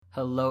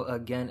Hello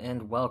again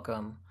and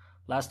welcome.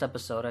 Last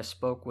episode, I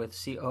spoke with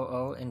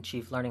COO and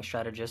Chief Learning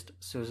Strategist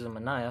Susan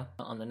Minaya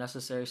on the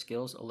necessary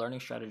skills a learning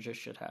strategist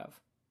should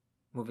have.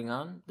 Moving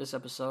on, this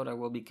episode I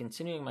will be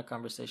continuing my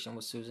conversation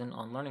with Susan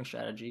on learning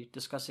strategy,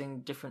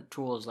 discussing different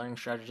tools learning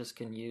strategists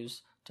can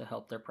use to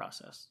help their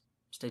process.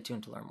 Stay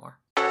tuned to learn more.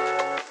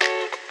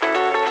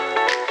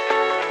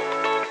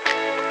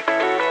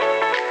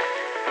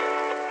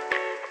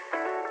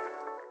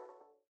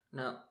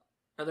 Now,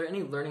 are there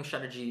any learning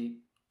strategy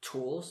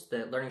tools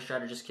that learning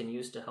strategists can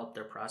use to help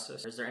their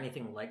process? Is there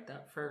anything like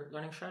that for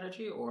learning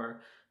strategy,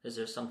 or is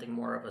there something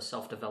more of a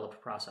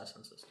self-developed process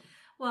and system?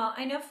 Well,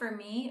 I know for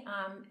me,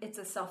 it's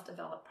a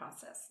self-developed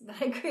process that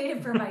I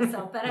created for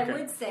myself. But Okay. I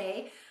would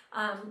say,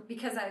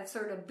 because I've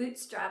sort of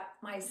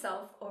bootstrapped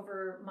myself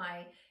over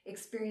my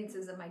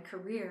experiences in my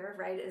career,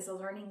 right, as a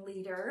learning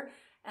leader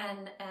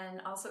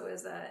and also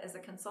as a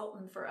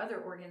consultant for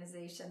other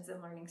organizations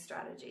in learning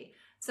strategy.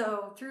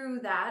 So through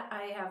that,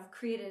 I have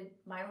created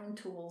my own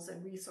tools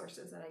and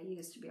resources that I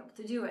use to be able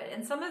to do it.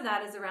 And some of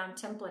that is around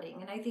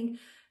templating. And I think,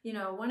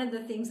 one of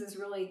the things is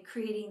really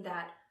creating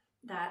that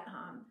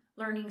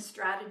learning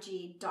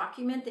strategy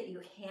document that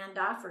you hand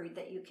off or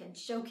that you can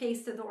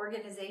showcase to the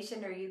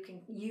organization or you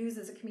can use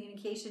as a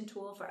communication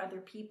tool for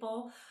other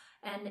people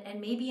and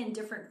maybe in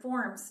different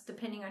forms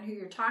depending on who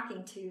you're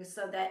talking to,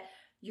 so that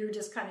you're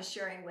just kind of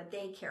sharing what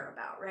they care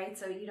about, right?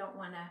 So you don't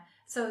want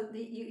to,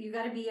 you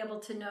got to be able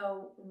to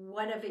know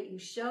what of it you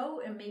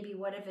show and maybe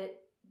what of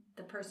it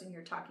the person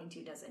you're talking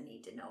to doesn't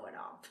need to know at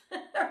all,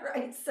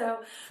 right? So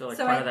I feel like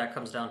part of that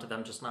comes down to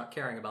them just not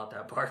caring about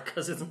that part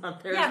because it's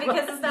not theirs. Yeah,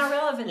 because it's not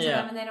relevant to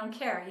them and they don't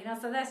care,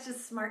 so that's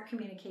just smart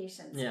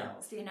communication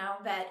skills,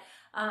 but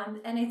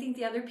and I think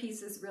the other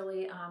piece is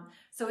really,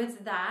 so it's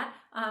that.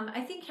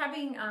 I think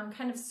having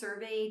kind of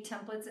survey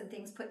templates and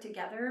things put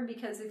together,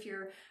 because if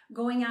you're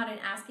going out and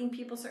asking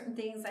people certain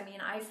things,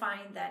 I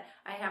find that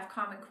I have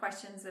common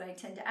questions that I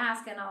tend to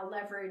ask, and I'll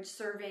leverage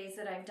surveys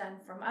that I've done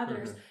from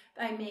others. Mm-hmm.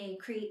 I may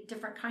create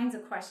different kinds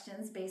of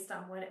questions based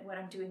on what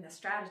I'm doing the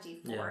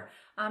strategy for.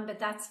 But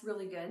that's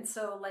really good.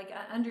 So like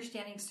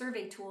understanding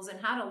survey tools and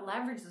how to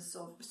leverage the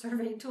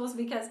survey tools,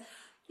 because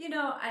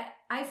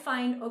I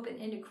find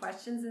open-ended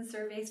questions in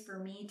surveys for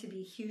me to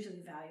be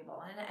hugely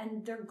valuable,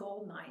 and they're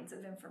gold mines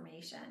of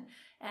information.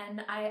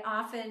 And I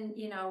often,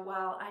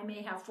 while I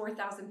may have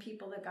 4,000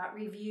 people that got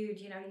reviewed,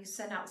 you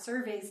send out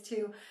surveys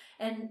to,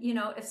 and,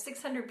 if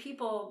 600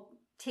 people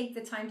take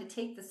the time to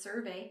take the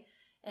survey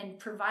and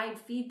provide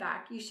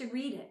feedback, you should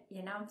read it,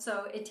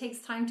 So it takes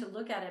time to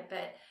look at it,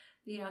 but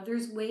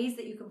there's ways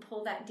that you can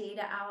pull that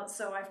data out.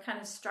 So I've kind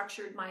of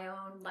structured my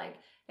own like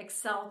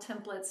Excel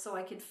templates so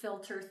I could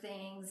filter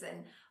things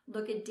and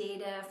look at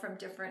data from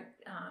different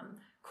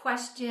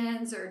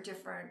questions or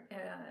different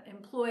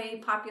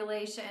employee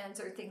populations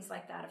or things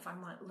like that if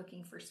I'm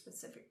looking for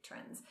specific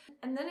trends.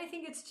 And then I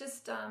think it's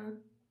just,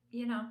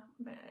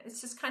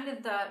 it's just kind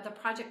of the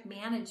project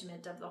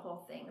management of the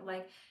whole thing.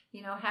 Like,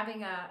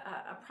 having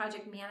a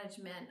project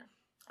management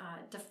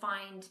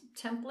defined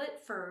template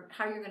for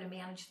how you're going to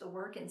manage the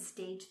work and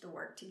stage the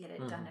work to get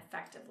it done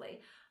effectively.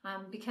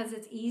 Because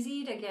it's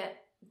easy to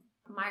get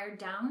mired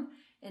down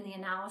in the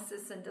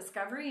analysis and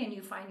discovery, and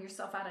you find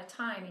yourself out of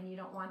time, and you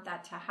don't want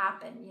that to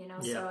happen,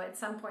 So at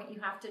some point you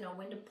have to know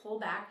when to pull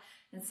back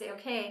and say,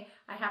 okay,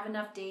 I have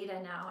enough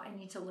data now. I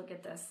need to look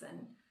at this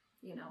and,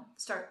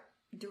 start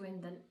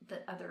doing the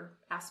other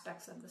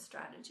aspects of the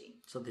strategy.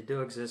 So they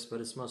do exist,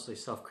 but it's mostly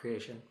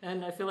self-creation.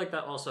 And I feel like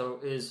that also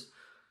is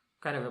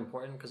kind of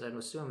important, because I'd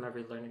assume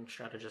every learning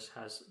strategist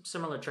has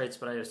similar traits,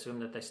 but I assume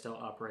that they still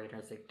operate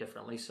or think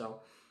differently.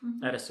 So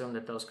I'd assume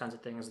that those kinds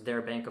of things,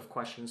 their bank of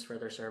questions for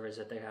their surveys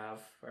that they have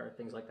or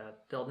things like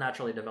that, they'll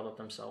naturally develop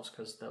themselves,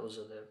 because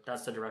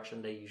that's the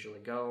direction they usually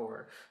go,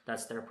 or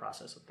that's their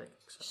process of thinking.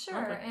 So,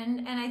 sure. Okay.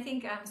 And I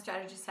think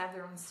strategists have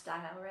their own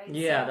style, right?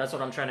 Yeah, so, that's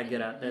what I'm trying to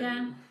get at.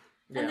 Yeah.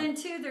 And then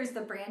too, there's the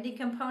branding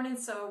component.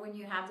 So when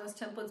you have those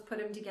templates, put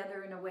them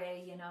together in a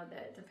way,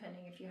 that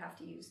depending if you have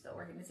to use the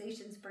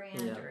organization's brand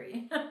or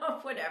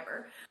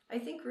whatever. I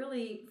think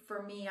really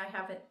for me,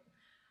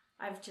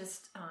 I've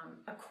just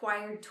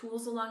acquired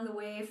tools along the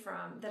way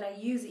that I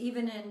use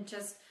even in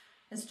just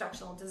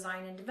instructional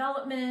design and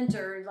development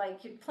or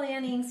like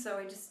planning. So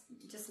I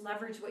just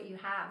leverage what you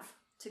have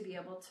to be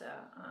able to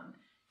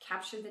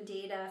capture the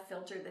data,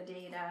 filter the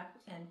data,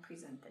 and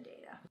present the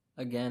data.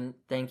 Again,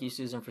 thank you,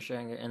 Susan, for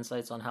sharing your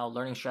insights on how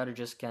learning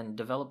strategists can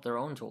develop their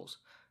own tools.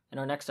 In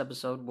our next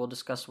episode, we'll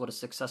discuss what a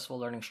successful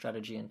learning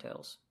strategy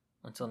entails.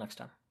 Until next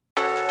time.